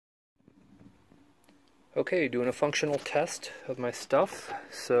Okay, doing a functional test of my stuff.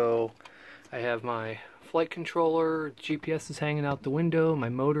 So I have my flight controller, GPS is hanging out the window, my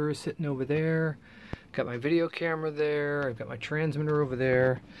motor is sitting over there, got my video camera there, I've got my transmitter over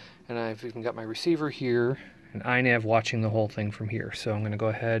there, and I've even got my receiver here, and iNav watching the whole thing from here. So I'm going to go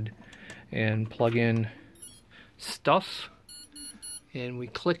ahead and plug in stuff, and we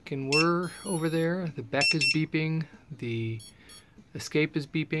click and we're over there. The beck is beeping, the escape is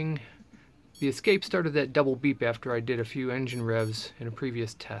beeping. The escape started that double beep after I did a few engine revs in a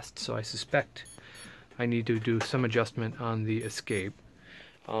previous test, so I suspect I need to do some adjustment on the escape.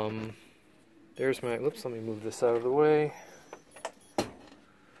 There's my, let me move this out of the way.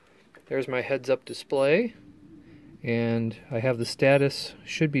 There's my heads-up display, and I have the status,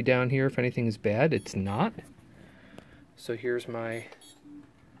 should be down here if anything is bad. It's not. So here's my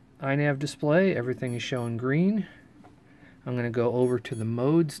iNav display, everything is showing green. I'm going to go over to the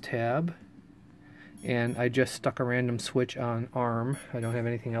modes tab, and I just stuck a random switch on ARM. I don't have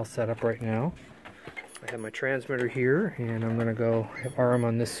anything else set up right now. I have my transmitter here, and I'm going to go have ARM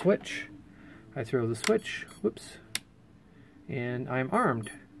on this switch. I throw the switch, whoops, and I'm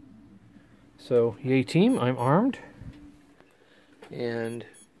armed. So, yay team, I'm armed. And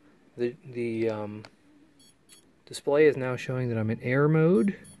the display is now showing that I'm in air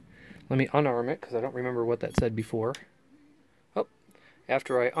mode. Let me unarm it, because I don't remember what that said before. Oh,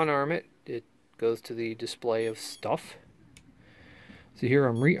 after I unarm it, it goes to the display of stuff. So here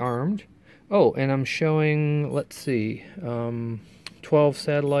I'm rearmed. Oh, and I'm showing, let's see, 12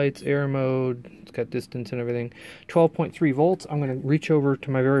 satellites, air mode, it's got distance and everything. 12.3 volts. I'm going to reach over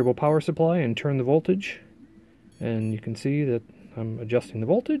to my variable power supply and turn the voltage. And you can see that I'm adjusting the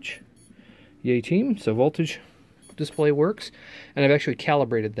voltage. Yay team, so voltage display works. And I've actually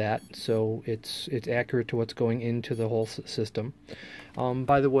calibrated that, so it's accurate to what's going into the whole system.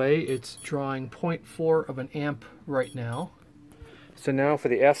 By the way, it's drawing 0.4 of an amp right now. So now for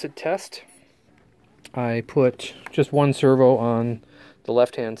the acid test, I put just one servo on the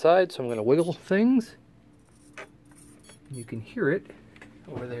left-hand side, so I'm going to wiggle things. You can hear it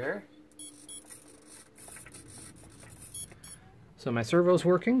over there. So my servo's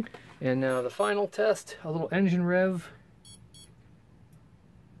working, and now the final test, a little engine rev.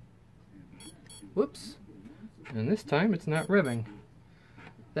 Whoops. And this time it's not revving.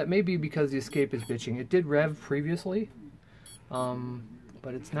 That may be because the escape is bitching. It did rev previously,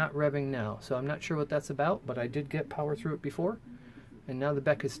 but it's not revving now. So I'm not sure what that's about, but I did get power through it before. And now the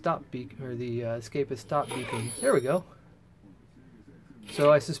beck has stopped beeping, or the escape has stopped beeping. There we go.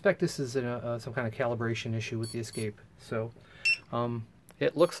 So I suspect this is some kind of calibration issue with the escape. So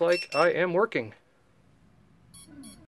it looks like I am working.